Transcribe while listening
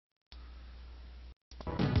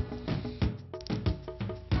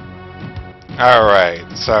Alright,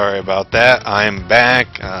 sorry about that. I'm back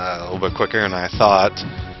a little bit quicker than I thought.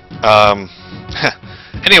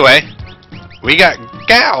 Anyway, we got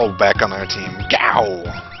Gao back on our team. Gao!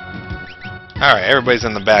 Alright, everybody's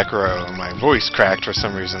in the back row. My voice cracked for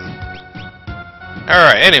some reason.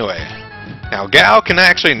 Alright, anyway. Now, Gao can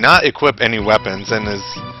actually not equip any weapons, and his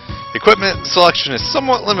equipment selection is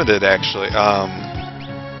somewhat limited, actually.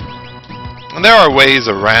 And there are ways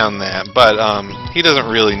around that, but he doesn't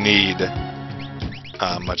really need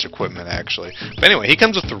much equipment, actually. But anyway, he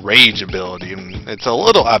comes with the Rage ability, and it's a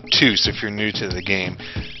little obtuse if you're new to the game.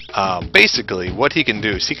 Basically, what he can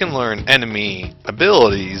do is he can learn enemy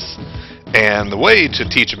abilities, and the way to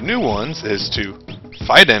teach him new ones is to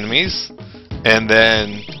fight enemies, and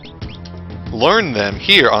then learn them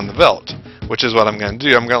here on the Veldt, which is what I'm going to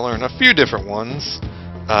do. I'm going to learn a few different ones.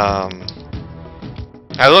 I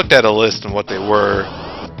looked at a list and what they were,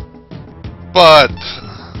 but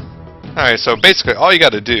alright, so basically all you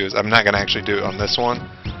got to do is, I'm not going to actually do it on this one.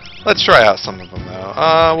 Let's try out some of them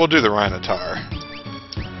though. We'll do the Rhinotaur,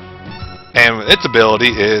 and its ability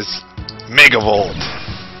is Megavolt,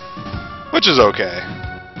 which is okay.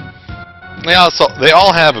 They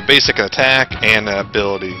all have a basic attack and an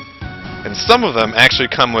ability, and some of them actually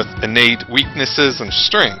come with innate weaknesses and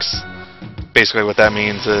strengths. Basically what that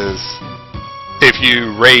means is, if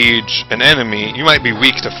you rage an enemy, you might be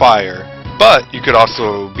weak to fire, but you could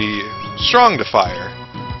also be strong to fire,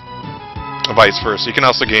 or vice versa. You can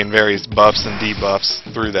also gain various buffs and debuffs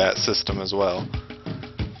through that system as well.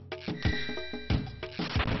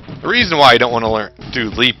 The reason why I don't want to do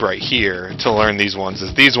Leap right here to learn these ones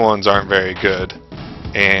is these ones aren't very good,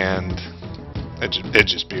 and it'd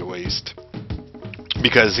just be a waste,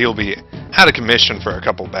 because he'll be out of commission for a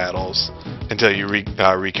couple battles until you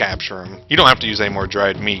recapture him. You don't have to use any more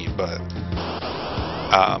dried meat, but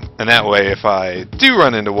and that way, if I do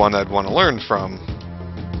run into one I'd want to learn from,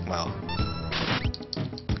 well,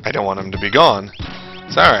 I don't want him to be gone.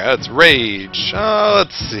 So alright, let's Rage.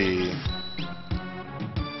 Let's see.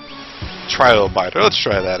 Trial Biter. Let's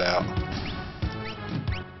try that out.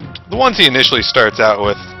 The ones he initially starts out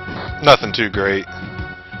with, nothing too great.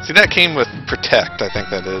 See, that came with Protect, I think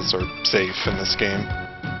that is, or Safe in this game.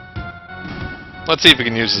 Let's see if we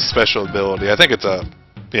can use his special ability. I think it's a,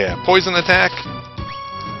 poison attack.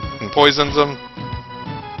 And poisons them.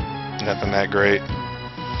 Nothing that great.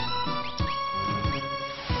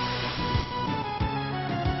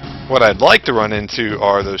 What I'd like to run into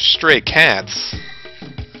are those stray cats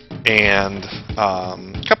and a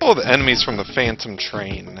couple of the enemies from the Phantom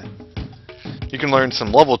Train. You can learn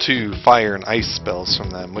some level 2 fire and ice spells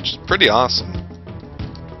from them, which is pretty awesome.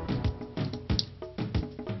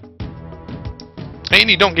 And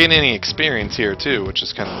you don't gain any experience here too, which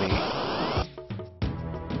is kind of neat.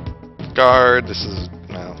 Guard, this is,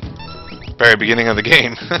 well, very beginning of the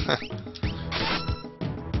game.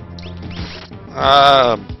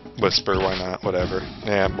 Whisper, why not? Whatever.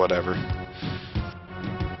 Yeah, whatever.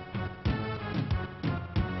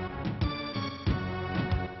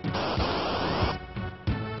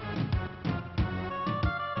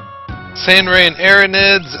 Sandray and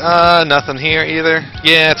Aranids, nothing here either.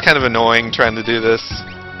 Yeah, it's kind of annoying trying to do this.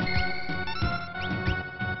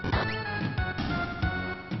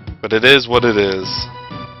 But it is what it is.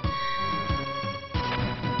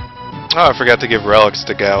 Oh, I forgot to give relics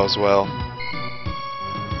to Gao as well.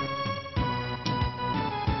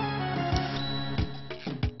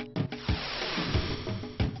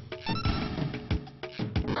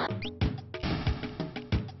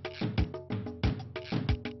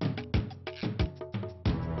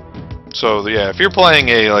 So yeah, if you're playing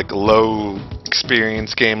a low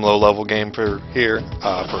experience game, low level game for here,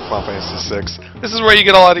 for Final Fantasy VI, this is where you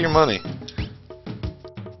get a lot of your money.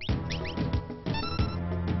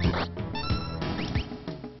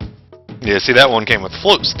 Yeah, see, that one came with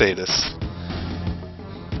float status.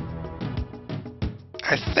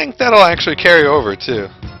 I think that'll actually carry over too.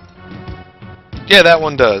 Yeah, that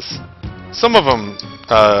one does. Some of them,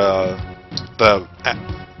 the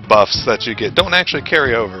buffs that you get don't actually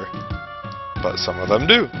carry over, but some of them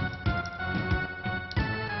do.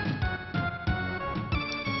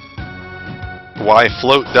 Why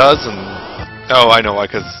float does, and oh, I know why,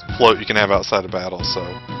 because float you can have outside of battle. So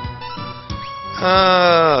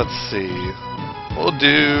let's see, we'll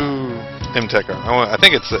do M-Tech. I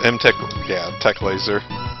think it's the M-Tech, yeah, Tech Laser.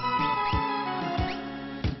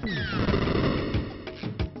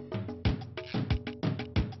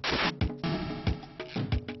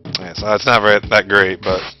 Yeah, so it's not that great,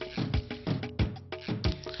 but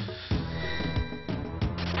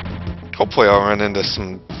hopefully I'll run into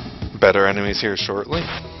some better enemies here shortly.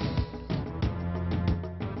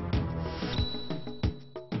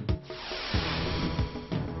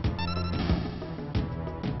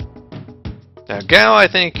 Gao,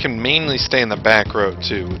 I think, can mainly stay in the back row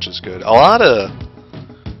too, which is good. A lot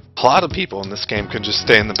of people in this game can just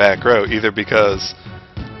stay in the back row, either because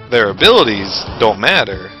their abilities don't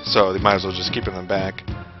matter, so they might as well just keep in the back.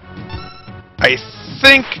 I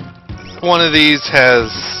think one of these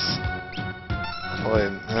has...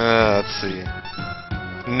 let's see.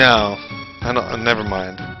 No, I don't. Never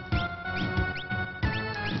mind.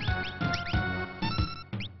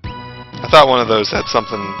 I thought one of those had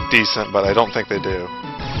something decent, but I don't think they do.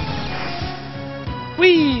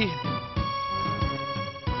 Whee!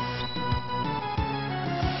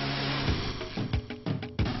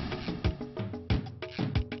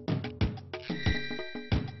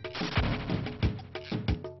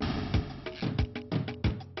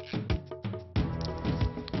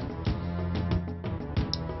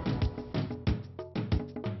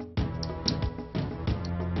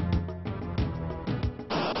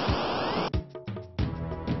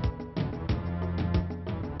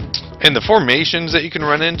 And the formations that you can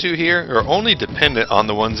run into here are only dependent on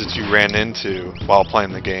the ones that you ran into while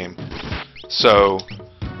playing the game. So,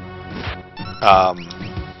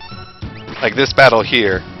 like this battle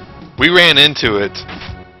here, we ran into it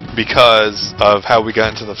because of how we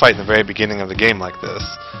got into the fight in the very beginning of the game like this.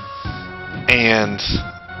 And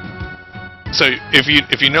so if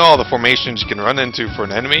you know all the formations you can run into for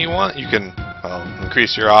an enemy you want, you can, well,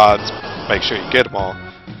 increase your odds, make sure you get them all.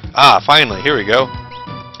 Ah, finally, here we go.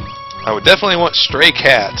 I would definitely want Stray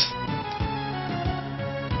Cat.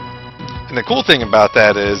 And the cool thing about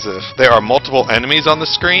that is if there are multiple enemies on the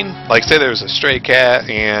screen, like say there's a Stray Cat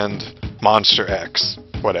and Monster X,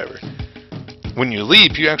 whatever. When you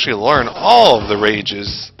leap, you actually learn all of the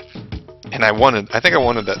rages. And I think I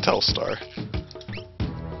wanted that Telstar.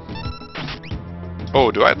 Oh,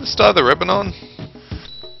 do I still have the ribbon on?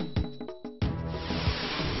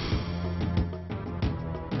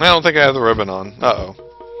 I don't think I have the ribbon on. Uh-oh.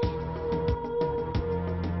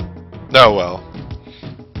 Oh well.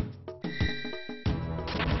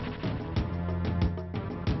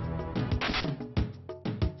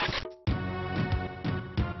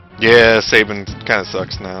 Yeah, Sabin kind of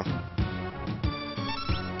sucks now.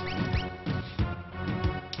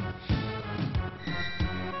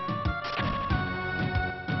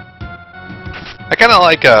 I kind of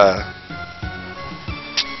like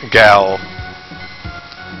Gao.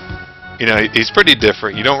 You know, he's pretty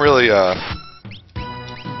different. You don't really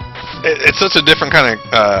it's such a different kind of,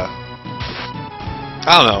 I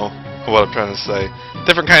don't know what I'm trying to say.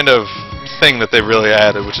 Different kind of thing that they really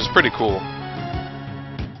added, which is pretty cool.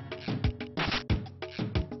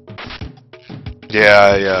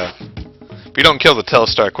 Yeah. If you don't kill the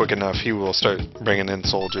Telstar quick enough, he will start bringing in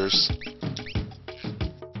soldiers.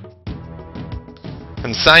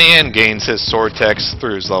 And Cyan gains his sword text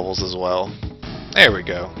through his levels as well. There we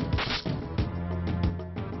go.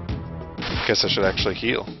 Guess I should actually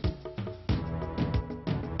heal.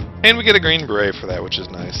 And we get a green beret for that, which is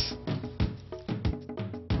nice.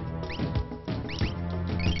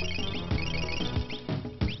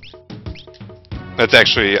 That's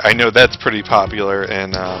actually, I know that's pretty popular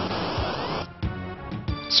in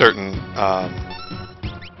certain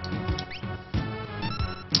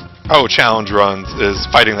challenge runs, is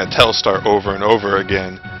fighting that Telstar over and over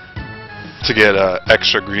again to get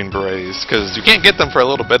extra green berets, because you can't get them for a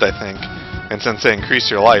little bit, I think, and since they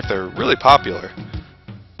increase your life, they're really popular.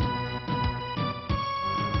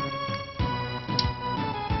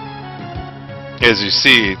 As you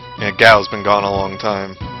see, Gao's been gone a long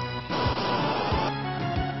time.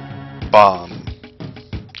 Bomb.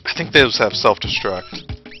 I think those have self-destruct.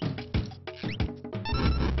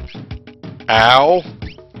 Ow!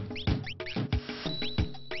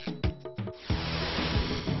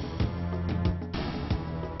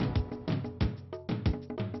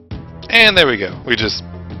 And there we go. We just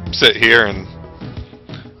sit here and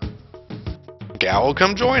Gao will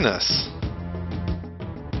come join us.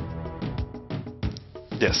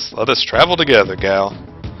 Yes, let us travel together, Gao.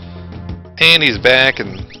 And he's back,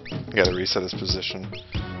 and we gotta reset his position.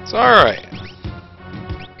 It's alright.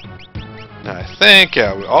 Now I think,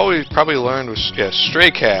 all we probably learned was,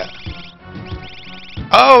 Stray Cat.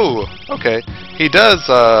 Oh! Okay. He does,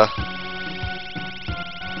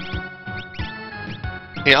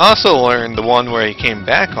 he also learned the one where he came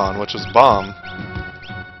back on, which was Bomb.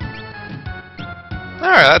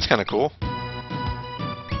 Alright, that's kinda cool.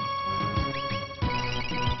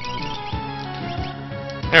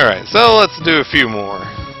 Alright, so let's do a few more.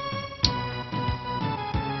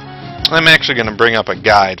 I'm actually going to bring up a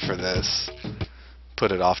guide for this.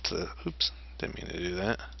 Put it off to the... Oops, didn't mean to do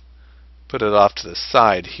that. Put it off to the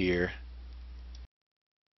side here.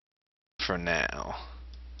 For now.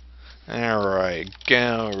 Alright,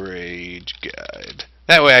 Gal Rage Guide.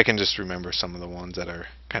 That way I can just remember some of the ones that are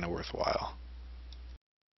kind of worthwhile.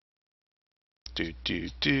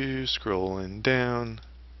 Scrolling down.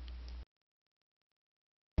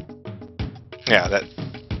 Yeah, that...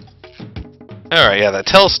 Alright, yeah, that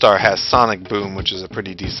Telstar has Sonic Boom, which is a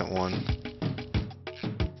pretty decent one.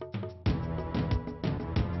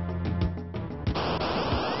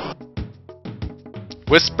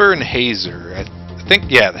 Whisper and Hazer. I think,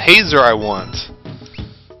 yeah, the Hazer I want.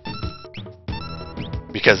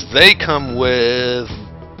 Because they come with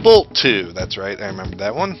Bolt 2. That's right, I remember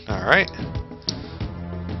that one. Alright.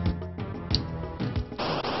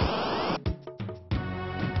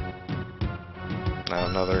 Now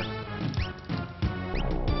another.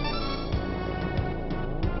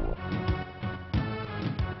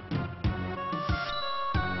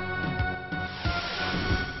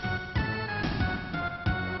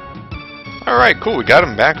 Alright, cool, we got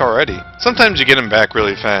him back already. Sometimes you get him back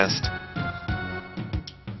really fast.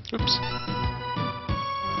 Oops.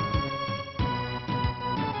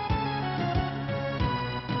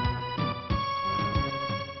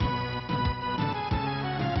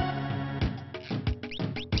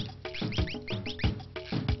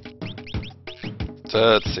 So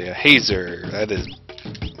let's see, a Hazer. That is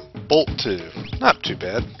Bolt 2. Not too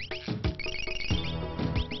bad.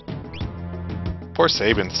 Poor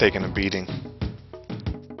Sabin's taking a beating.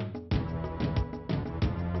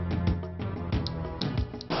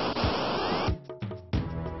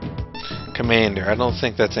 Commander. I don't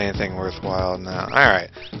think that's anything worthwhile now. Alright.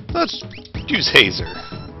 Let's use Hazer.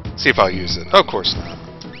 See if I'll use it. Of course not.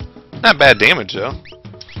 Not bad damage, though.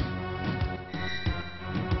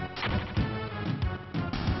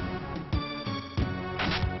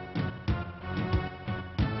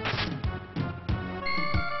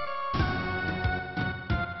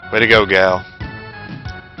 Way to go, Gal.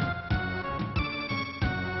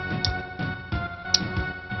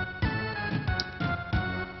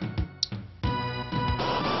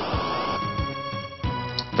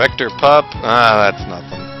 Vector Pup? Ah, that's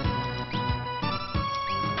nothing.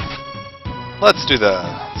 Let's do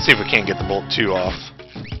see if we can't get the Bolt 2 off.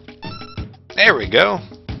 There we go.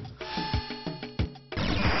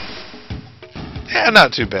 Yeah,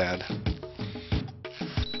 not too bad.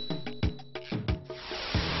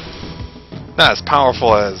 Not as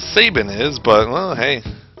powerful as Sabin is, but, well, hey.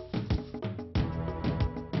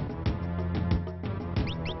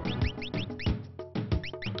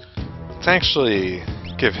 Let's actually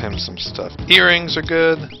give him some stuff. Earrings are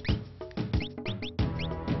good.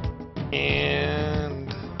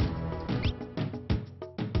 And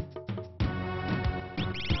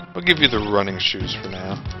we'll give you the running shoes for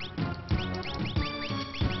now.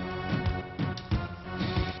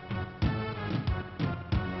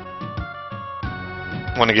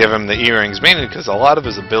 Want to give him the earrings, mainly because a lot of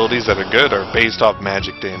his abilities that are good are based off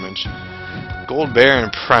magic damage. Gold Bear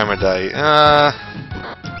and Primadite.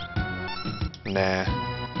 Nah.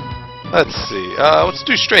 Let's see. Let's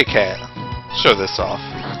do Stray Cat. Show this off.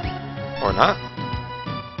 Or not.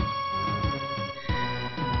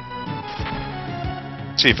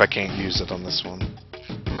 See if I can't use it on this one.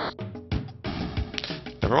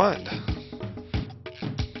 Never mind.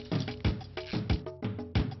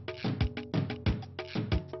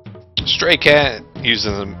 Stray Cat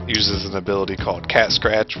uses an ability called Cat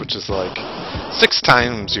Scratch, which is like 6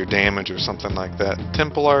 times your damage or something like that.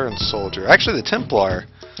 Templar and Soldier. Actually, the Templar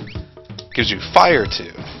gives you fire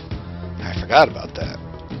too. I forgot about that.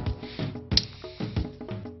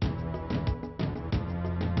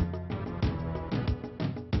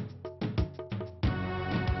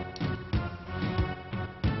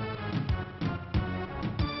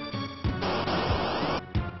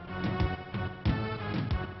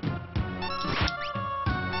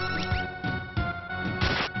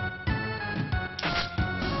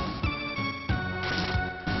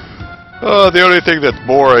 The only thing that's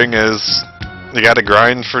boring is you gotta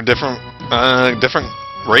grind for different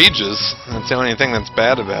rages. That's the only thing that's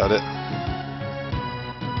bad about it.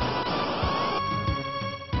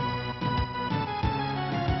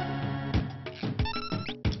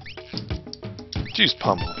 Use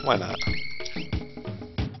Pummel, why not?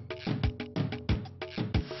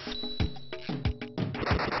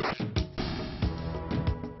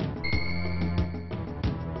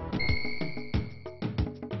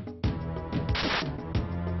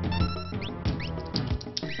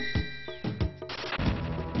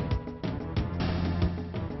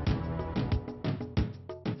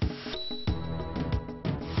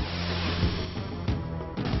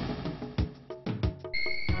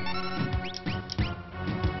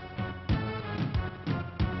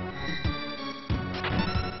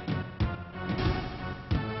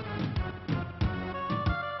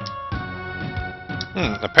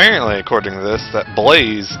 Apparently, according to this, that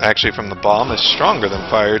blaze, actually from the bomb, is stronger than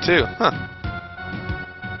fire, too. Huh.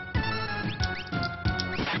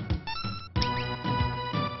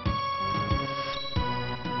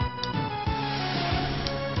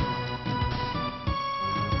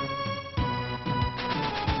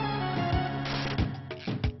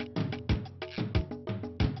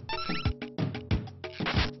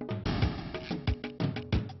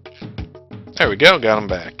 There we go, got him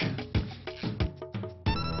back.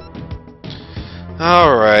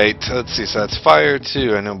 Alright, let's see, so that's fire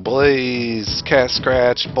 2, I know blaze, cat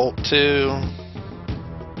scratch, bolt 2.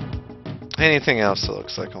 Anything else that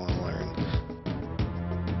looks like I want to learn?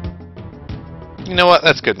 You know what,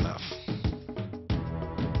 that's good enough.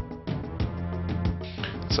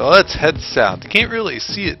 So let's head south. You can't really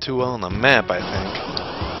see it too well on the map, I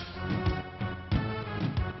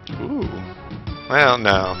think. Ooh. Well,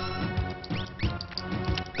 no.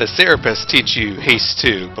 The therapists teach you haste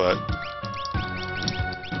too, but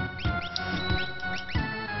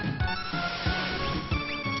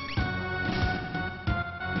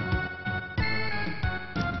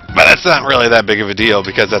that's not really that big of a deal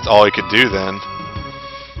because that's all he could do then.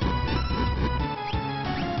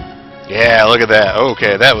 Yeah, look at that.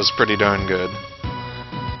 Okay, that was pretty darn good.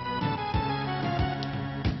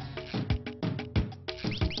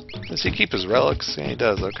 Does he keep his relics? Yeah, he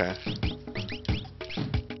does. Okay.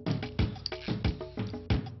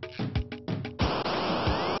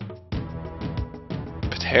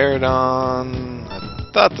 Pterodon. I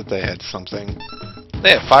thought that they had something.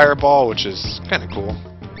 They have Fireball, which is kind of cool.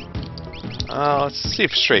 Let's see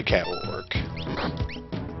if Stray Cat will work.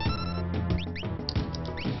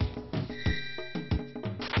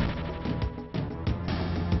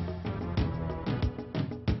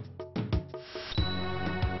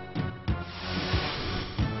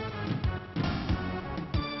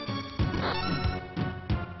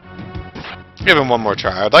 Give him one more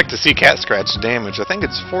try. I'd like to see Cat Scratch damage. I think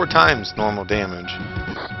it's 4 times normal damage.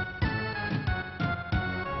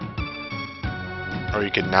 Or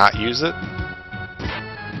you could not use it.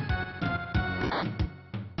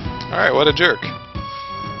 Alright, what a jerk.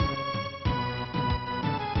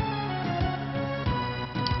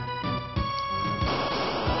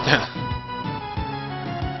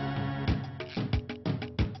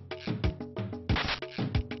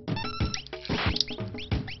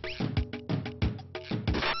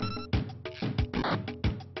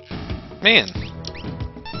 Man.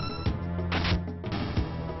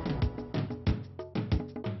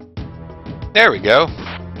 There we go.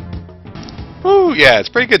 Woo, yeah, it's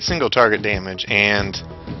pretty good single target damage, and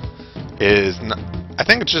is I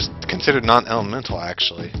think it's just considered non-elemental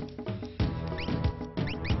actually.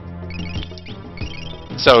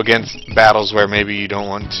 So against battles where maybe you don't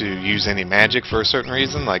want to use any magic for a certain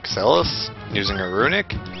reason, like Celis, using a runic,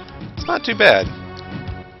 it's not too bad.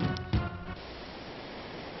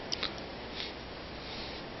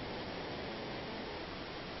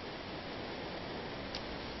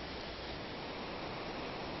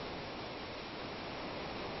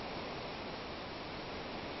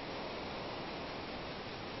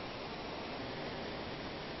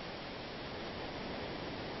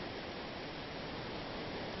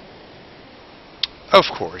 Of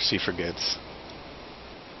course, he forgets.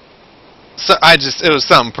 So it was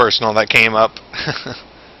something personal that came up.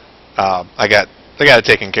 I got it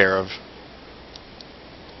taken care of.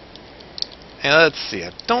 And let's see,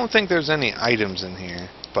 I don't think there's any items in here.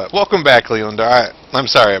 But welcome back, Leondar. I'm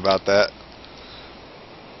sorry about that.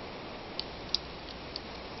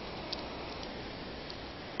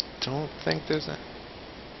 Don't think there's a...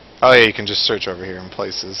 Oh yeah, you can just search over here in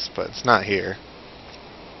places, but it's not here.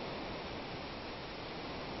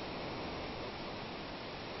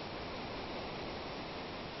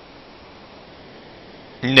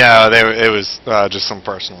 No, it was just some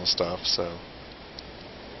personal stuff, so...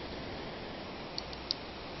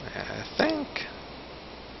 I think...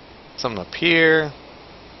 something up here...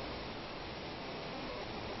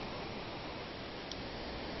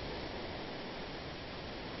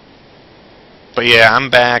 But yeah, I'm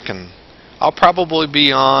back, and I'll probably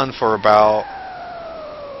be on for about...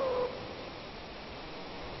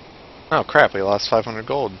 Oh crap, we lost 500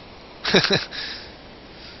 gold.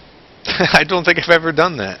 I don't think I've ever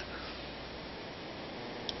done that.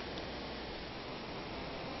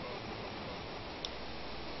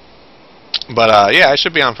 But yeah, I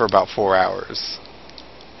should be on for about 4 hours.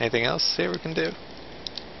 Anything else here we can do?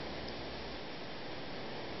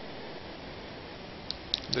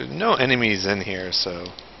 There's no enemies in here, so...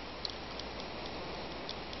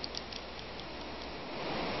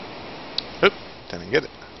 Oop, didn't get it.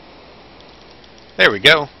 There we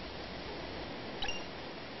go.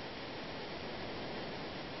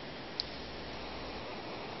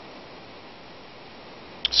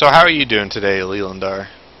 So how are you doing today, Lelandar?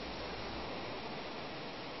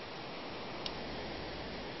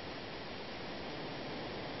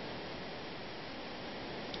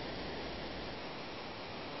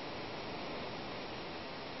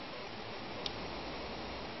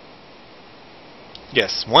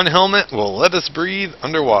 Yes, one helmet will let us breathe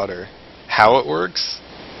underwater. How it works?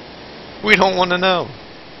 We don't want to know.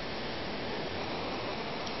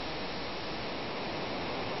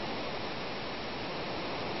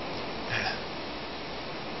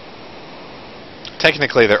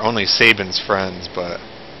 Technically, they're only Sabin's friends, but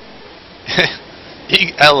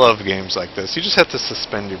I love games like this. You just have to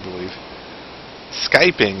suspend your belief.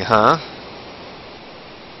 Skyping, huh?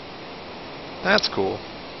 That's cool.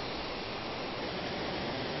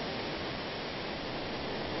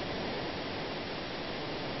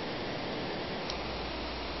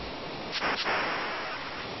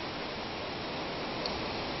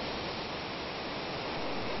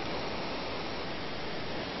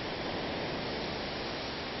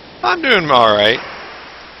 I'm doing alright.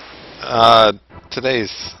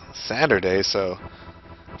 Today's Saturday, so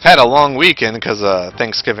I've had a long weekend because of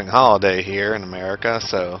Thanksgiving holiday here in America,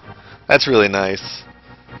 so that's really nice.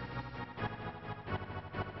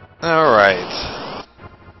 Alright.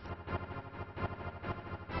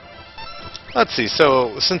 Let's see,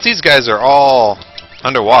 so since these guys are all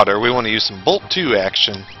underwater, we want to use some Bolt 2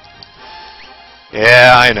 action.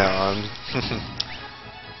 Yeah, I know.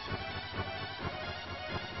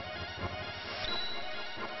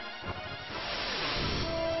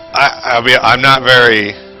 I'm not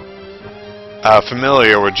very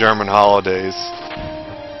familiar with German holidays.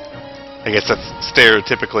 I guess that's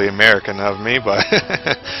stereotypically American of me, but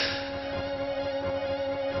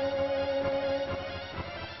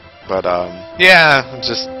yeah, it's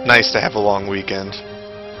just nice to have a long weekend.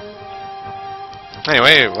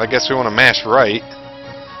 Anyway, I guess we want to mash right.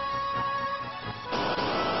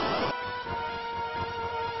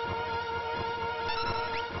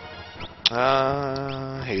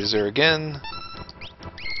 Hazer again.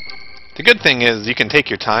 The good thing is you can take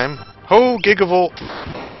your time. Oh, Gigavolt!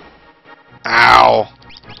 Ow!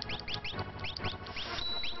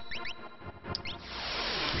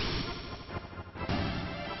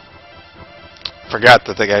 Forgot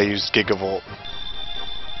that the guy used Gigavolt.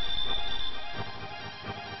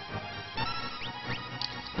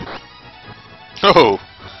 Oh!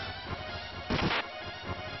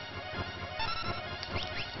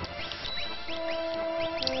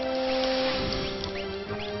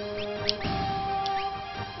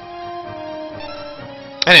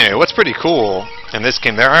 Anyway, what's pretty cool in this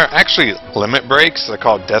game, there are actually limit breaks. They're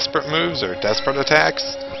called desperate moves or desperate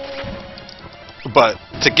attacks. But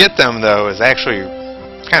to get them, though, is actually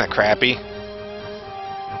kind of crappy.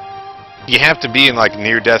 You have to be in like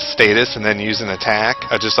near-death status and then use an attack,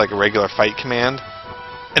 just like a regular fight command.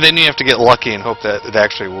 And then you have to get lucky and hope that it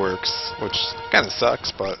actually works, which kind of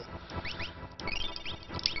sucks, but...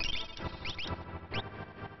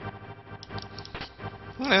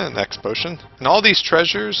 next potion. And all these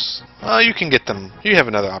treasures, you can get them. You have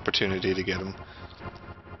another opportunity to get them.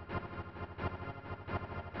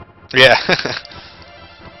 Yeah.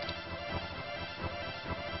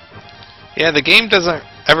 Yeah, the game doesn't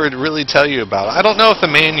ever really tell you about it. I don't know if the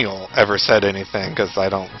manual ever said anything, because I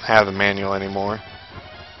don't have the manual anymore.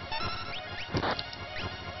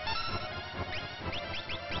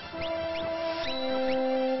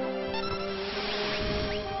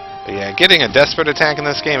 But yeah, getting a desperate attack in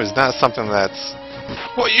this game is not something that's...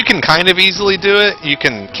 Well, you can kind of easily do it. You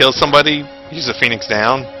can kill somebody, use a Phoenix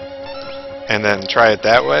down, and then try it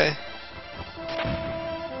that way.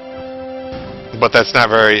 But that's not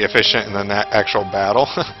very efficient in the actual battle.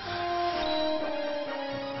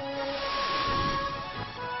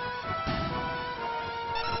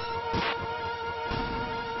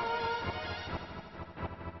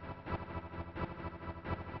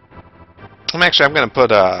 I'm going to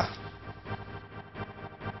put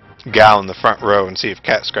Gal in the front row and see if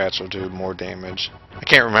Cat Scratch will do more damage. I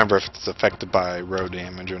can't remember if it's affected by row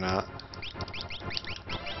damage or not.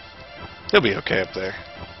 He'll be okay up there.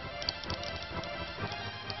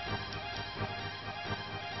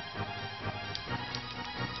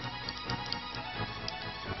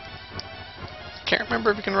 Can't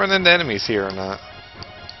remember if you can run into enemies here or not.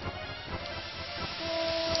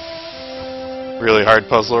 Really hard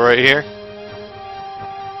puzzle right here.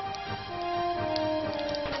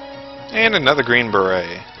 And another green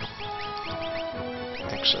beret.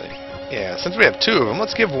 Actually, yeah, since we have two of them,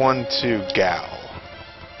 let's give one to Gal.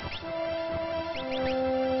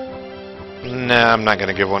 Nah, I'm not going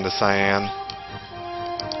to give one to Cyan.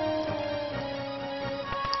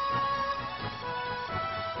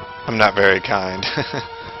 I'm not very kind.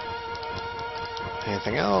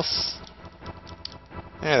 Anything else?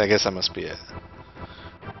 Yeah, I guess that must be it.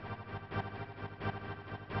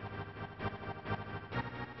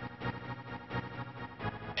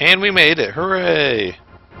 And we made it! Hooray!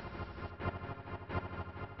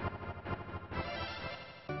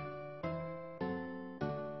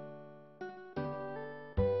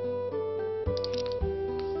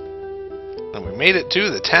 And we made it to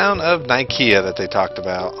the town of Nikeah that they talked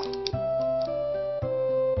about.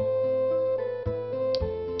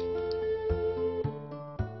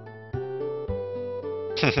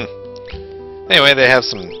 Anyway, they have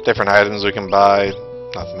some different items we can buy.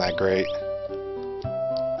 Nothing that great.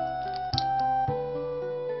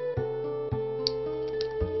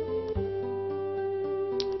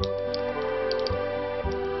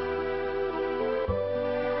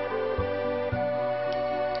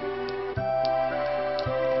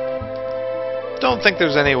 Don't think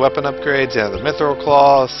there's any weapon upgrades. Yeah, the Mithril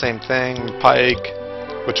Claw, same thing. Pike,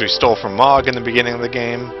 which we stole from Mog in the beginning of the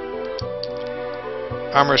game.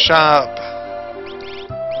 Armor shop.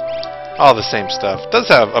 All the same stuff. It does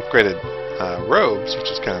have upgraded robes,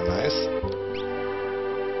 which is kind of nice.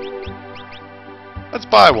 Let's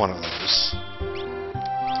buy one of those.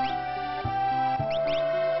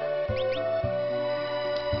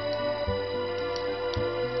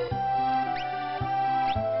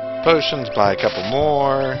 Potions, buy a couple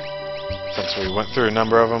more, since we went through a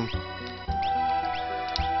number of them.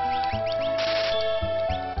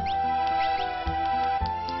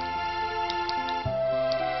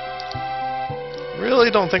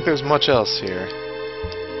 Really don't think there's much else here.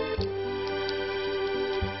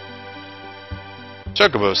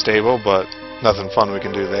 Chocobo stable, but nothing fun we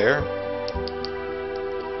can do there.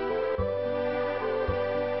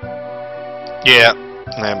 Yeah,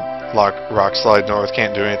 and Rock Slide North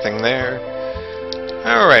can't do anything there.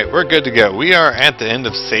 Alright, we're good to go. We are at the end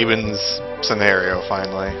of Sabin's scenario,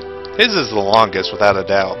 finally. His is the longest, without a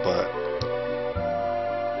doubt, but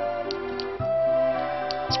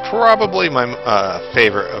it's probably my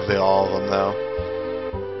favorite of all of them, though.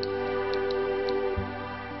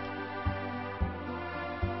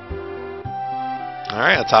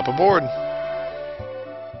 Alright, let's hop aboard.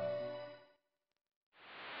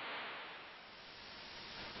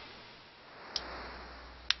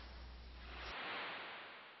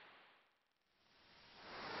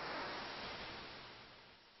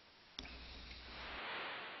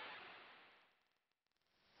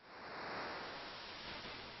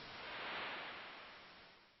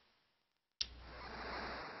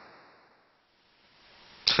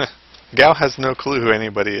 Gao has no clue who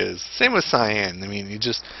anybody is. Same with Cyan. I mean,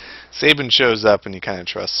 Sabin shows up and you kind of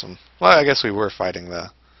trust him. Well, I guess we were fighting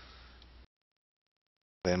the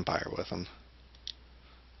Empire with him.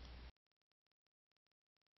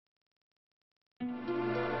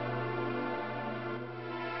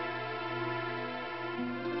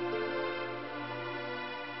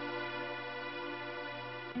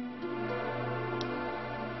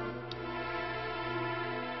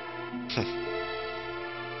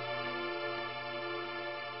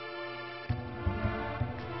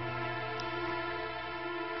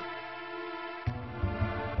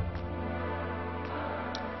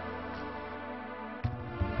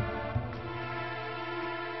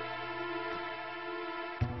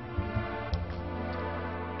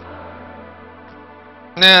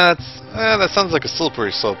 Nah, that sounds like a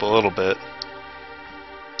slippery slope a little bit.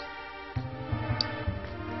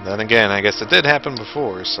 Then again, I guess it did happen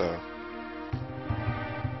before, so...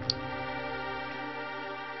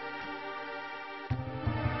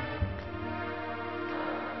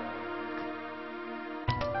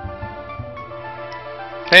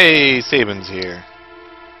 Hey, Sabin's here.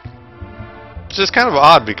 It's just kind of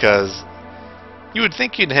odd because you would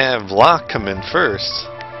think you'd have Locke come in first.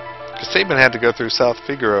 Because Sabin had to go through South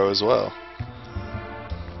Figaro as well.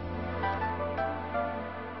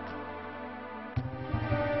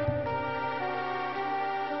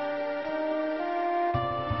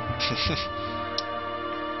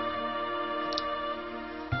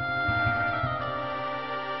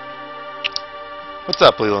 What's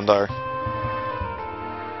up, Lelandar?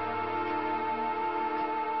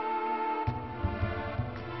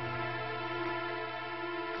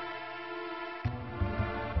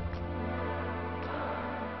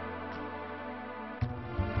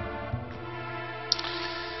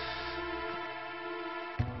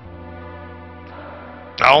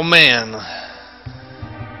 Oh man.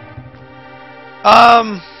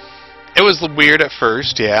 It was weird at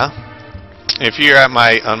first, yeah. If you're at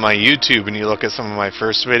on my YouTube and you look at some of my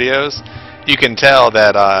first videos, you can tell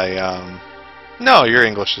that no, your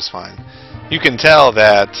English is fine. You can tell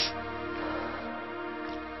that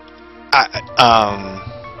I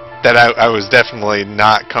was definitely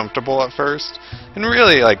not comfortable at first. And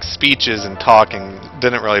really, like, speeches and talking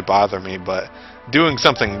didn't really bother me, but doing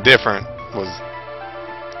something different was,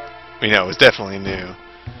 was definitely new.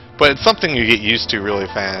 But it's something you get used to really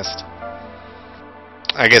fast.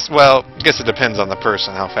 I guess it depends on the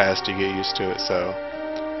person how fast you get used to it, so.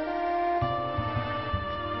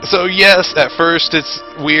 So yes, at first it's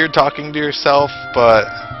weird talking to yourself, but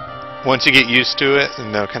once you get used to it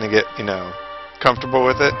and kind of get, comfortable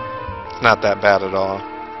with it, it's not that bad at all.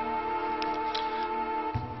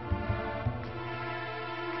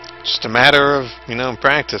 Just a matter of,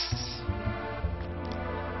 practice.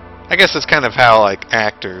 I guess it's kind of how, like,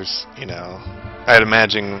 actors, I'd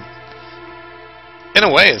imagine, in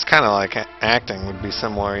a way, it's kind of like acting would be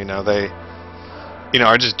similar, they,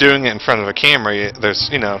 are just doing it in front of a camera. There's,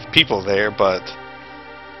 people there, but,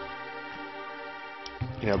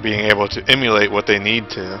 being able to emulate what they need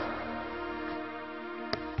to.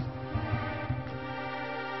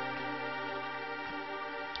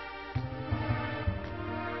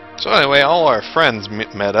 So anyway, all our friends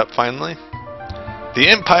met up finally. The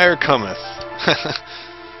Empire cometh.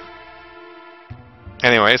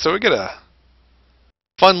 Anyway, so we get a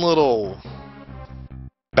fun little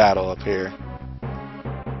battle up here.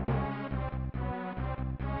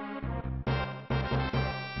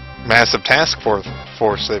 Massive task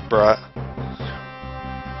force they've brought.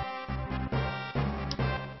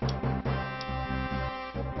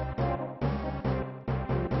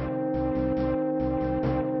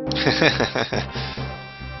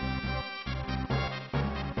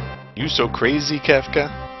 You so crazy, Kefka?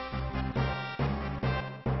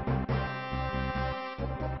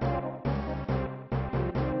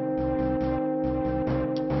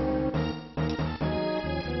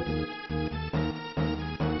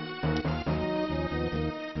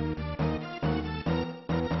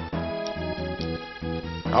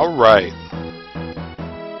 All right.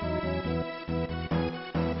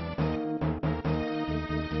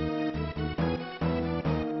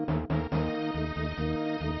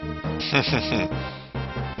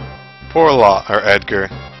 Poor Edgar.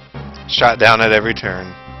 Shot down at every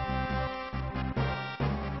turn.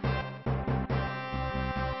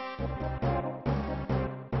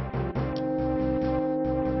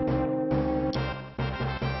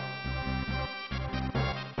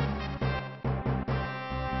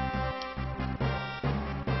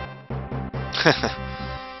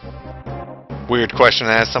 Weird question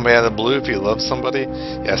to ask somebody out of the blue if you love somebody.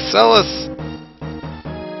 Yeah, Celes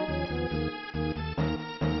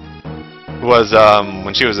was,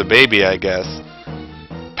 when she was a baby, I guess,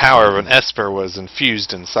 power of an Esper was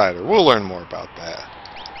infused inside her. We'll learn more about that.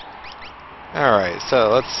 Alright, so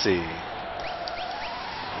let's see.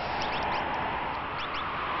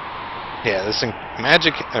 Yeah, this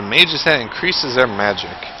mage's hat increases their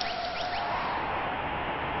magic.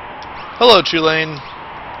 Hello, Tulane.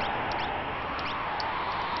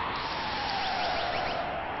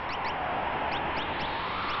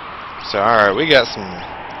 So, alright, we got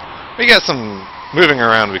some moving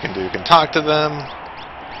around we can do. We can talk to them.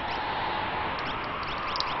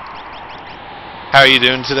 How are you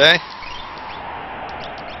doing today?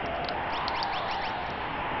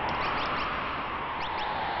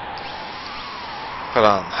 Put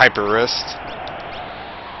on Hyper Wrist.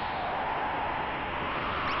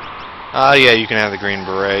 Yeah, you can have the green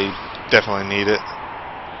beret. You definitely need it.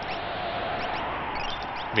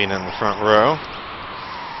 Being in the front row.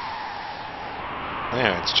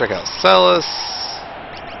 Anyway, let's check out Celes.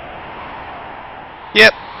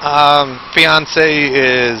 Yep, fiance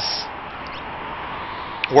is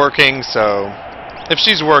working, so if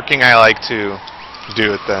she's working, I like to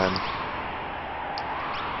do it then.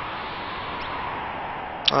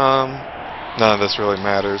 None of this really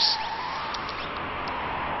matters.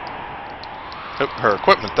 Oh, her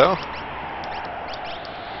equipment, though.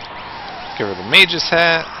 Give her the mage's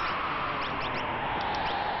hat.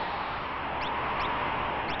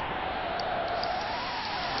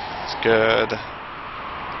 It's good.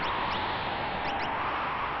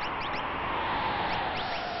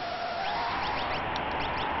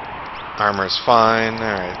 Armor's fine.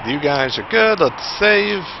 Alright, you guys are good. Let's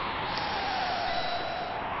save.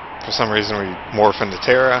 For some reason, we morph into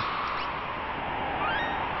Terra.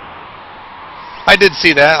 I did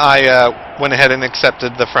see that. I went ahead and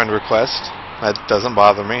accepted the friend request. That doesn't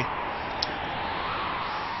bother me.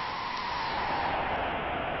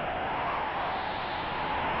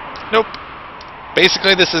 Nope.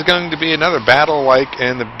 Basically, this is going to be another battle like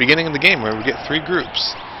in the beginning of the game where we get 3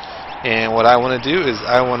 groups. And what I want to do is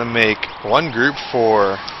I want to make one group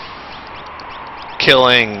for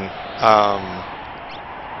killing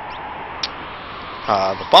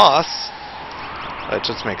the boss.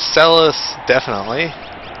 Let's make Celis, definitely.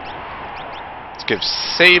 Let's give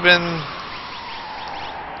Sabin.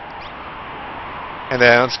 And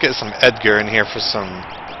then let's get some Edgar in here for some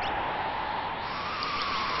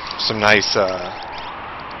nice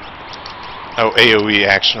AoE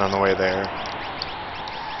action on the way there.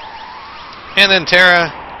 And then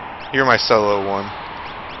Terra, you're my solo one.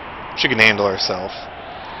 She can handle herself.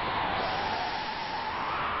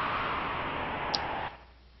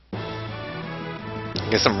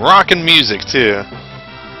 Get some rockin' music too.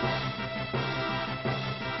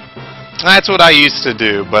 That's what I used to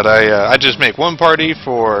do, but I just make one party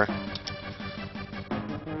for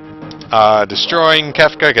destroying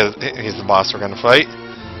Kefka, because he's the boss we're gonna fight,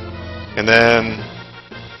 and then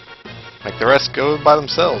make the rest go by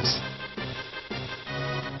themselves.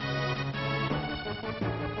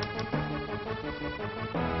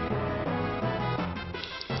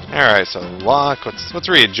 All right, so Locke. Let's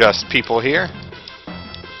readjust people here.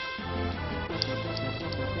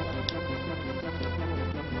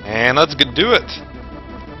 And let's do it.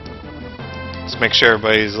 Let's make sure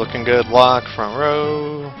everybody's looking good. Locke, front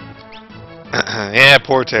row. Yeah,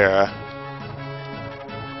 poor Terra.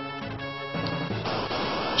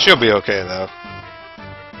 She'll be okay though.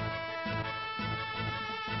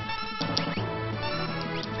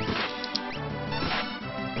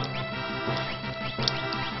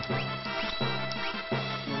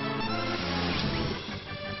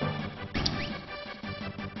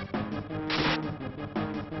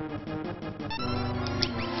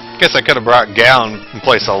 Guess I could have brought Gal in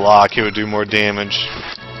place of Locke. He would do more damage.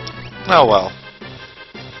 Oh well.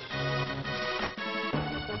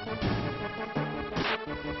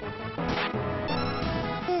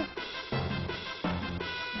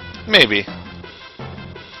 Maybe.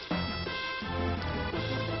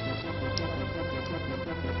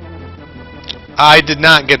 I did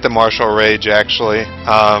not get the Martial Rage, actually.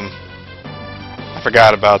 I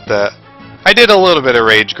forgot about that. I did a little bit of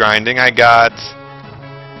rage grinding. I got...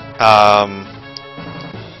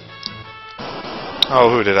 oh,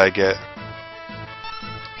 who did I get?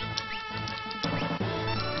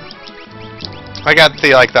 I got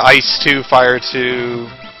the Ice 2, Fire 2.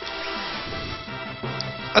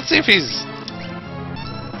 Let's see if he's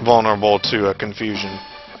vulnerable to a confusion.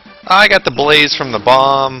 I got the Blaze from the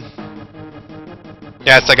bomb.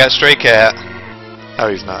 Yes, I got Stray Cat. Oh,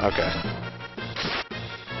 he's not. Okay.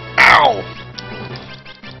 Ow!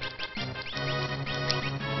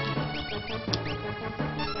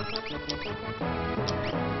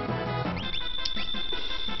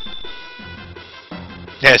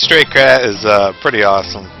 Yeah, Stray Cat is pretty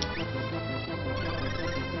awesome.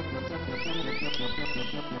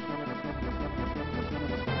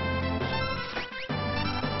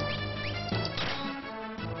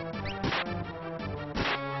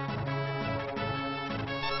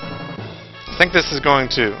 I think this is going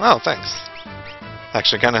to... Oh, thanks.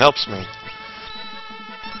 Actually kind of helps me.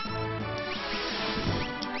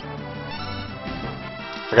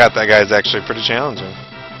 Forgot that guy's actually pretty challenging.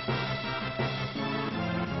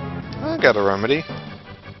 I got a remedy.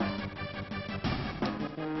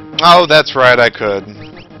 Oh, that's right, I could.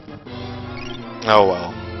 Oh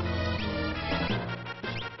well.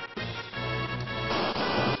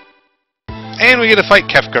 And we get to fight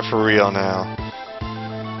Kefka for real now.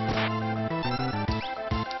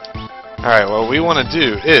 Alright, what we want to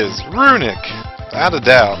do is Runic, without a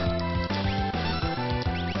doubt.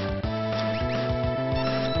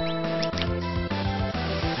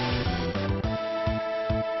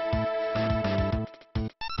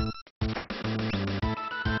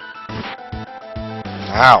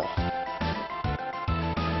 Ow.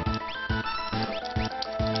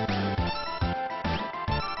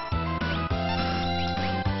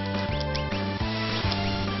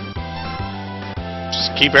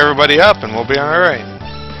 Just keep everybody up and we'll be alright.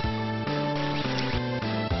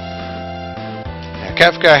 Yeah,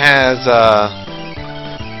 Kefka has, I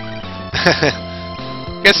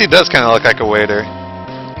guess he does kind of look like a waiter.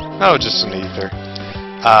 No, just an ether.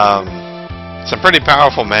 Some pretty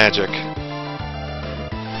powerful magic.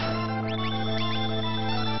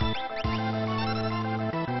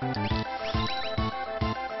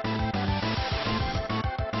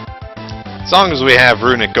 As long as we have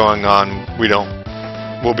Runic going on,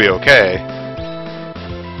 we'll be okay.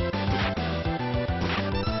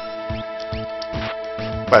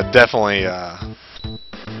 But definitely,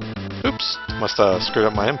 oops, must have screwed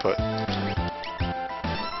up my input.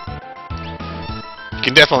 It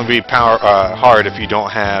can definitely be hard if you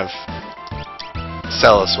don't have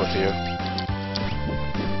Celis with you.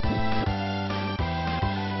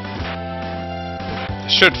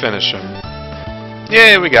 Should finish him.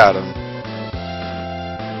 Yeah, we got him.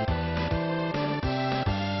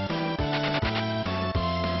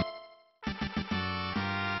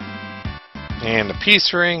 And a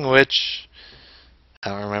peace ring, which I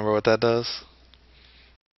don't remember what that does.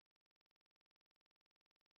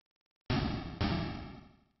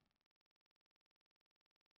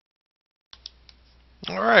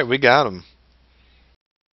 Alright, we got him.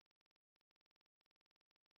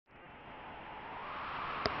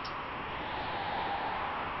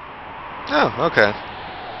 Oh, okay.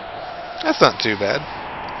 That's not too bad.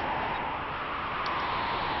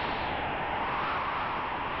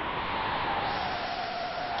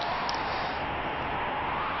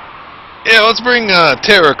 Yeah, let's bring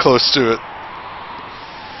Terra close to it.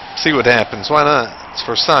 See what happens. Why not? It's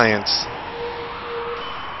for science.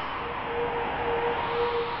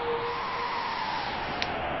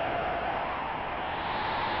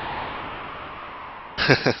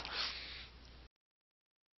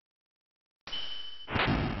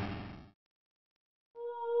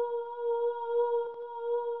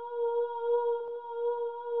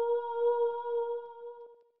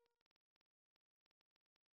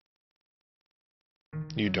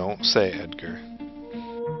 You don't say, Edgar.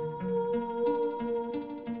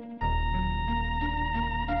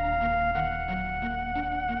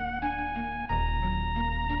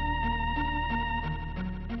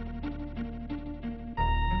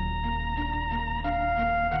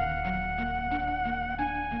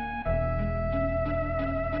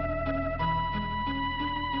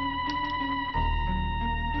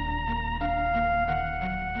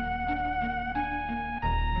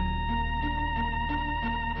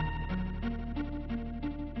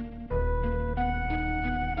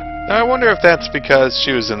 I wonder if that's because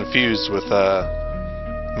she was infused with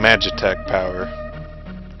Magitech power.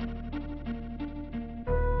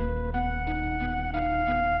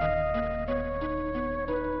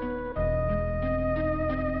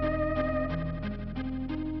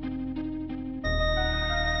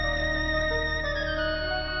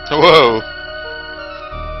 Whoa!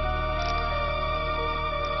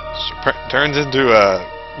 She turns into a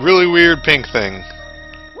really weird pink thing.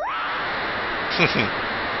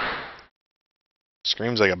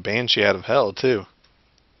 Screams like a banshee out of hell, too.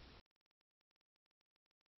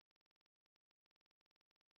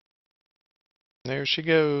 There she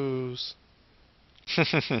goes.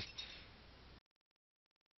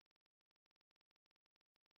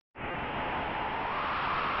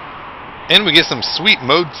 And we get some sweet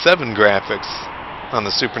Mode 7 graphics on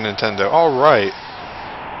the Super Nintendo. Alright.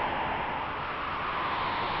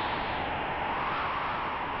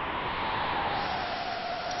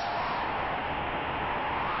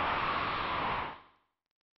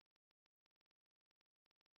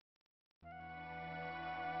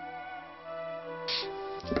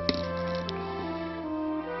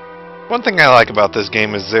 One thing I like about this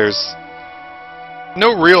game is there's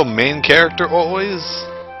no real main character always.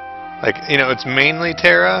 Like, you know, it's mainly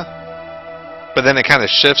Terra, but then it kind of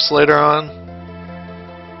shifts later on.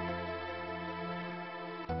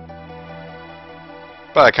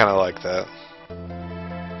 But I kind of like that.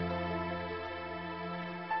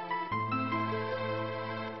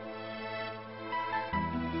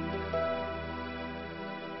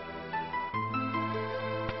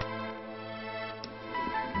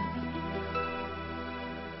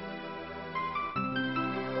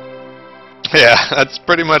 Yeah, that's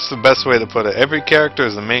pretty much the best way to put it. Every character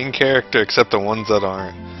is the main character except the ones that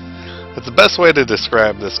aren't. It's the best way to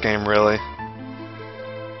describe this game, really.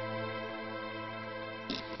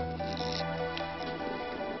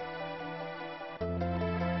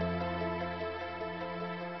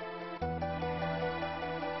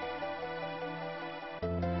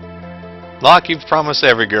 Locke, you've promised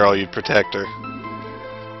every girl you'd protect her.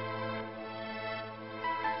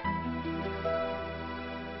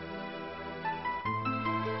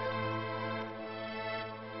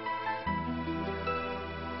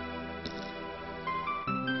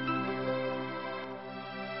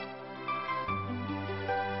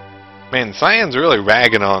 Man, Cyan's really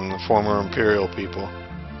ragging on the former Imperial people.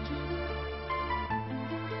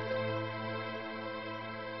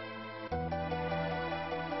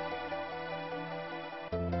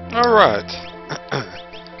 Alright.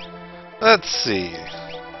 Let's see.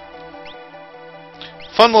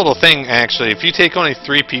 Fun little thing, actually. If you take only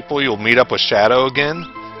 3 people, you'll meet up with Shadow again,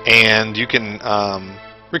 and you can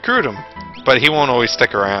recruit him. But he won't always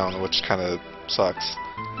stick around, which kind of sucks.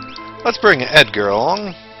 Let's bring Edgar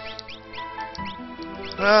along.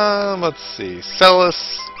 Let's see.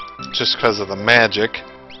 Celes, just because of the magic.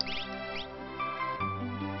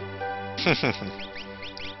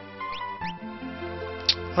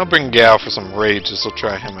 I'll bring Gal for some rage. This will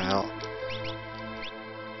try him out.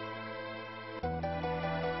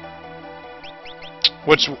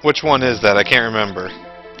 Which one is that? I can't remember.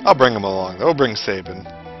 I'll bring him along. I'll bring Sabin.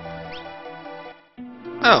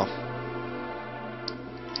 Oh.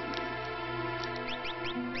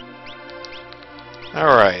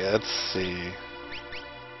 Alright, let's see.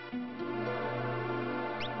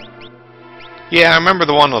 Yeah, I remember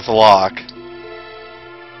the one with the lock.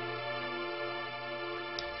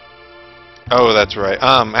 Oh, that's right.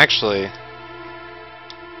 Actually,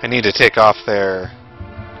 I need to take off their...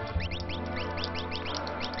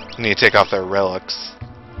 I need to take off their relics.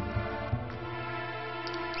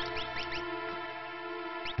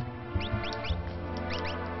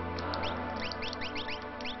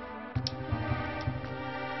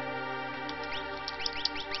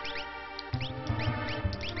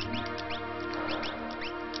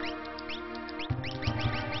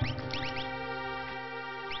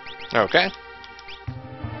 Okay.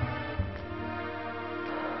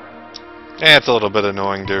 Yeah, it's a little bit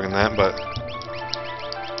annoying doing that, but...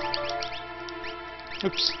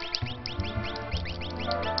 Oops.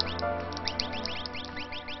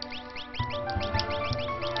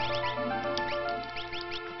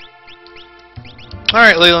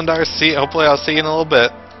 Alright, Lelandar, hopefully I'll see you in a little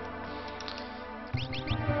bit.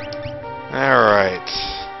 Alright.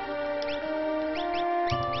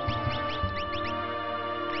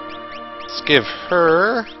 Let's give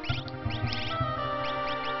her...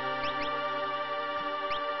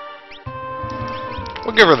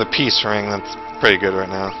 We'll give her the peace ring, that's pretty good right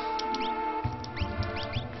now.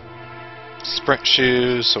 Sprint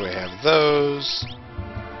shoes, so we have those.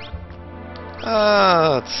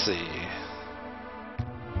 Let's see.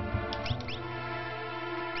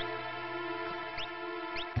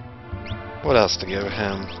 What else to give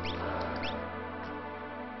him?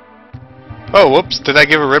 Oh, whoops, did I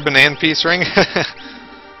give a ribbon and peace ring?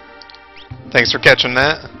 Thanks for catching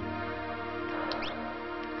that.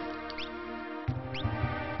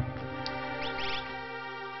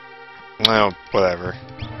 Oh, whatever.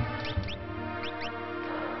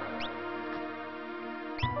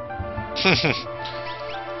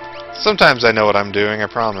 Sometimes I know what I'm doing, I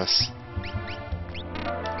promise.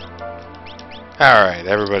 Alright,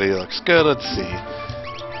 everybody looks good. Let's see.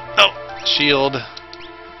 Oh, shield.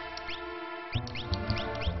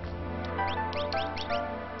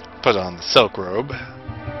 Put on the silk robe.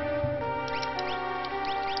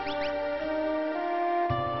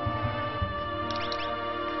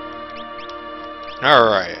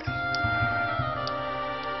 Alright.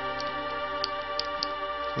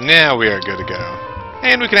 Now we are good to go.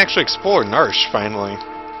 And we can actually explore Narshe, finally.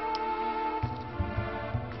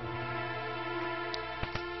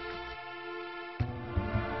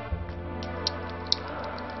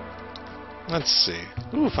 Let's see.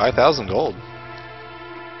 Ooh, 5,000 gold.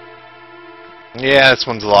 Yeah, this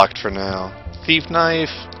one's locked for now. Thief knife.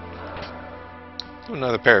 Ooh,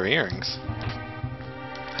 another pair of earrings.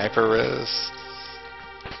 Hyper wrist.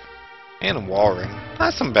 And a wall ring.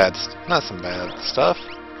 Not some bad stuff.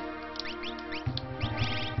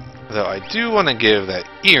 Though I do want to give that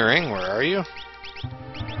earring. Where are you?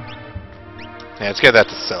 Yeah, let's give that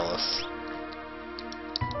to Celes.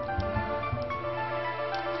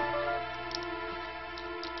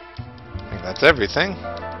 I think that's everything.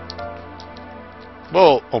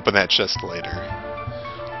 We'll open that chest later.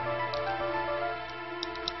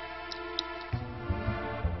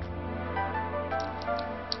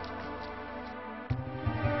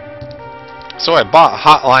 So I bought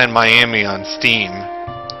Hotline Miami on Steam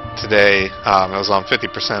today. It was on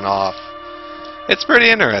 50% off. It's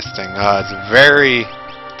pretty interesting. It's very...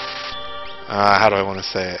 how do I want to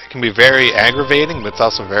say it? It can be very aggravating, but it's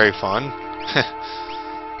also very fun.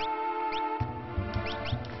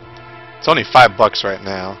 It's only $5 right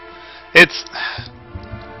now. It's...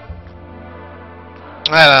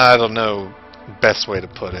 I don't know best way to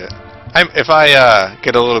put it. If I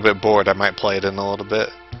get a little bit bored, I might play it in a little bit.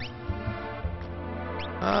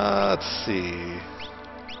 Let's see.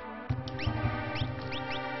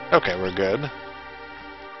 Okay, we're good.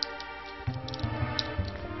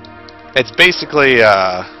 It's basically,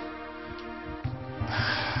 I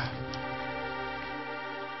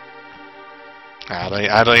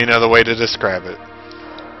don't even know the way to describe it.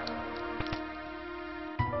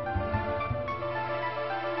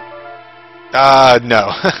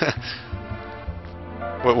 No.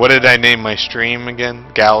 What did I name my stream again?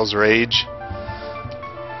 Gal's Rage?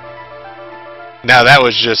 Now that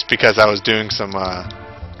was just because I was doing some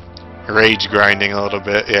rage grinding a little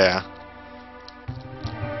bit, yeah.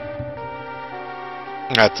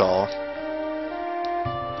 That's all.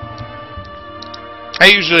 I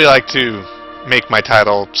usually like to make my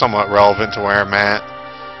title somewhat relevant to where I'm at.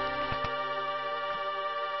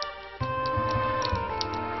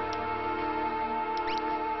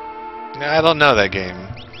 I don't know that game.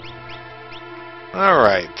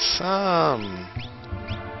 Alright,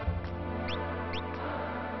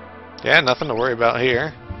 yeah, nothing to worry about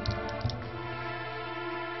here.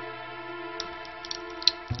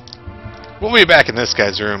 We'll be back in this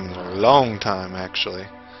guy's room in a long time, actually.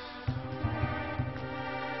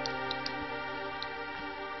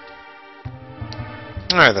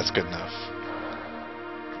 Alright, that's good enough.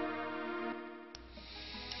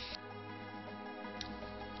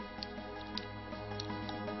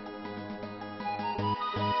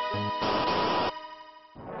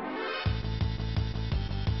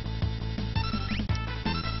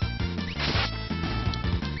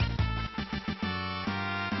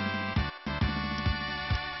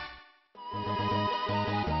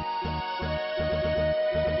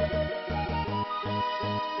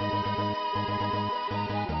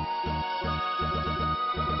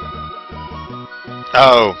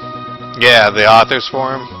 Oh, yeah, the author's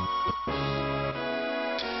forum.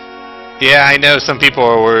 Yeah, I know some people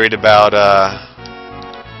are worried about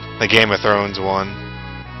the Game of Thrones one.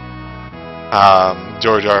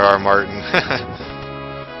 George R.R. Martin.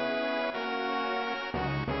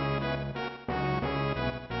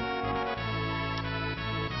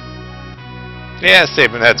 Yeah,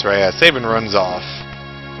 Sabin, that's right. Yeah, Sabin runs off.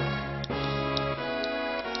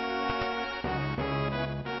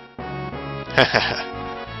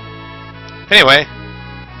 Anyway,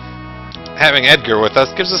 having Edgar with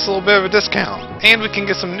us gives us a little bit of a discount. And we can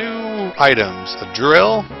get some new items. A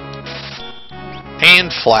drill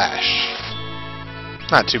and flash.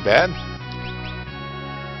 Not too bad.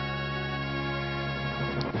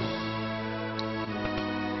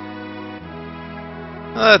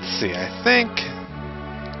 Let's see, I think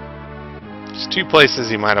there's two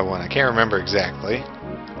places you might have won. I can't remember exactly.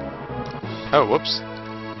 Oh, whoops.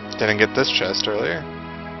 Didn't get this chest earlier.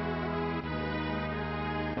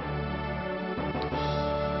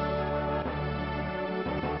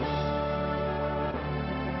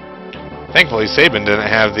 Thankfully, Sabin didn't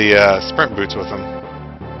have the sprint boots with him.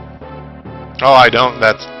 Oh, I don't.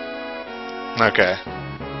 That's... okay.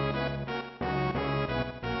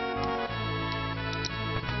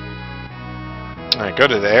 Alright, go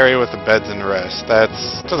to the area with the beds and rest.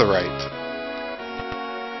 That's to the right.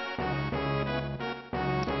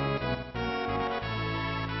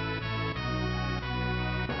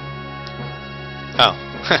 Oh.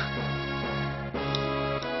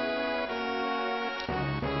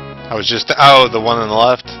 I was just... oh, the one on the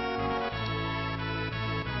left?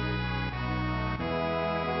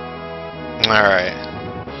 Alright.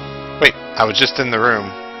 Wait, I was just in the room.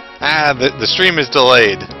 Ah, the stream is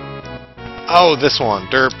delayed. Oh, this one.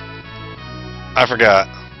 Derp. I forgot.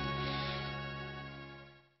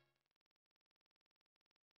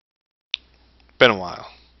 Been a while.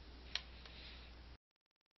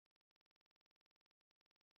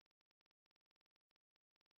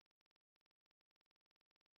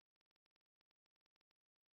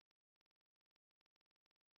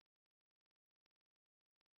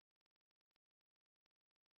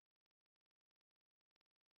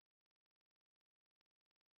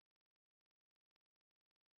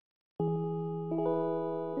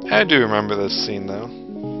 I do remember this scene, though.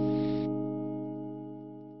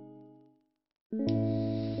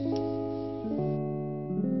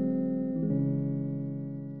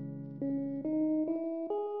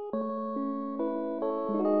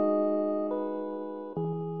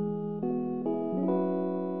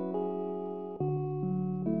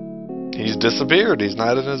 He's disappeared. He's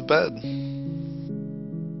not in his bed.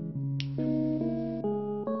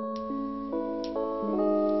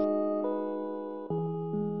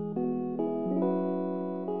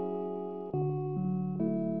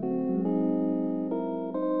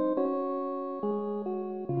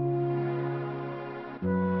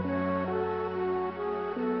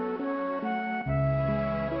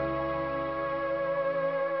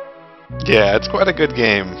 Yeah, it's quite a good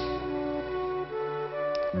game.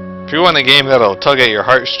 If you want a game that'll tug at your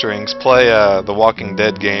heartstrings, play the Walking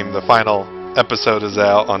Dead game. The final episode is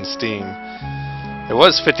out on Steam. It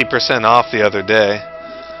was 50% off the other day.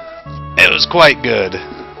 It was quite good.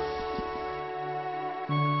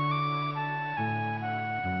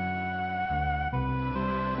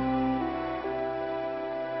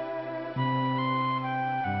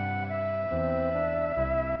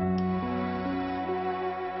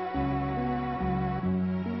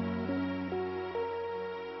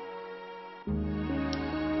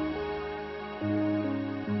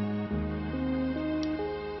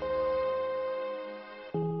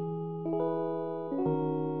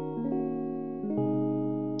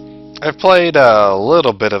 I've played a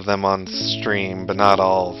little bit of them on stream, but not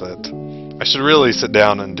all of it. I should really sit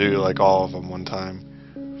down and do like all of them one time.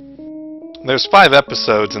 There's 5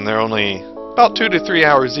 episodes and they're only about 2 to 3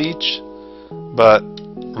 hours each, but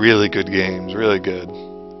really good games, really good.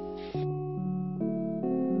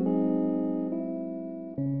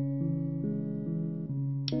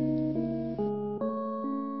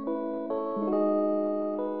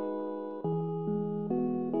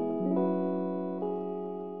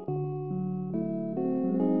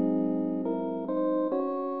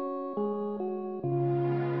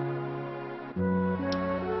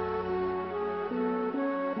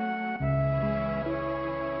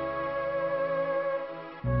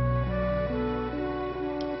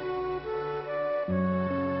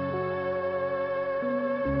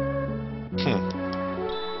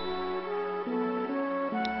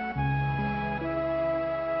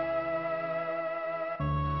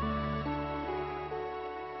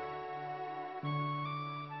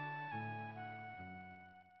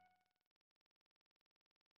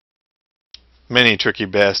 Many tricky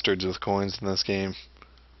bastards with coins in this game.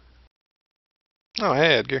 Oh,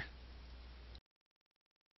 hey, Edgar.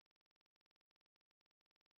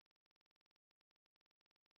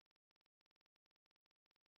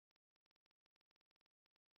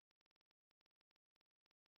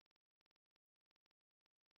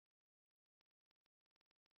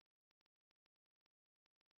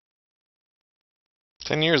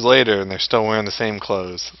 Ten years later, and they're still wearing the same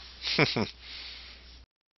clothes.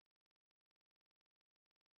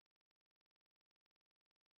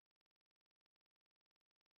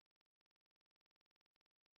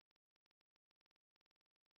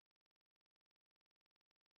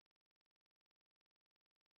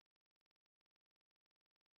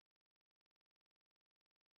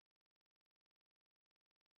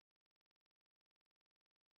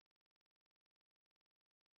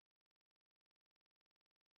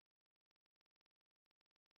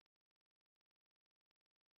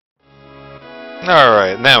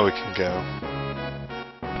 Alright, now we can go.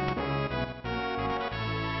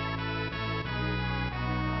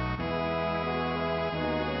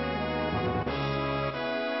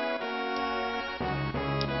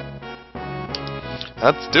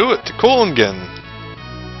 Let's do it to Koolingen.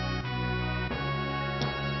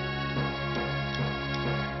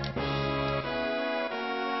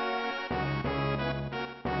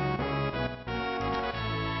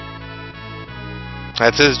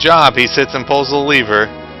 That's his job. He sits and pulls the lever.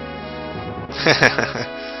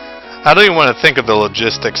 I don't even want to think of the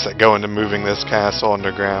logistics that go into moving this castle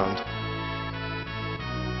underground.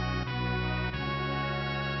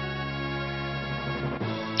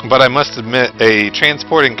 But I must admit, a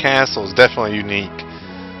transporting castle is definitely unique.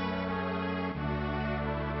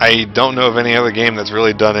 I don't know of any other game that's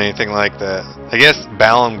really done anything like that. I guess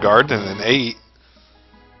Balam Garden in 8.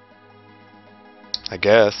 I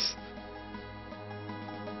guess.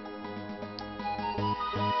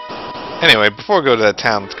 Anyway, before we go to that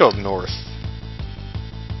town, let's go up north.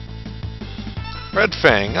 Red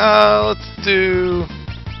Fang. Let's do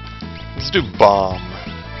Bomb.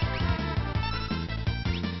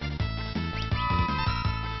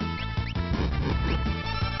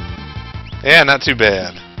 Yeah, not too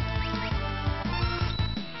bad.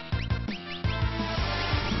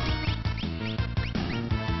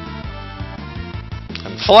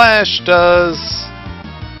 And Flash does,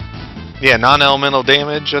 yeah, non-elemental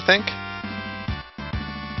damage, I think.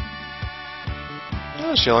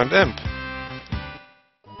 Oh, she learned Imp.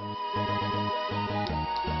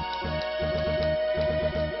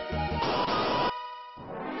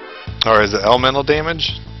 Or is it elemental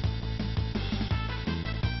damage?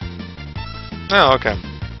 Oh, okay.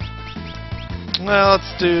 Well,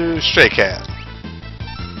 let's do Stray Cat.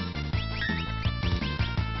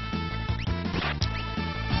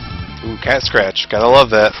 Ooh, Cat Scratch. Gotta love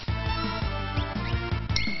that.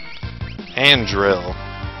 And Drill.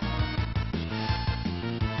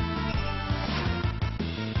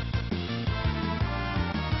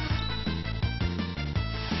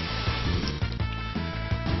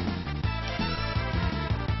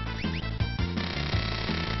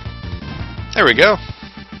 There we go.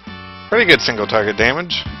 Pretty good single target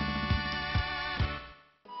damage.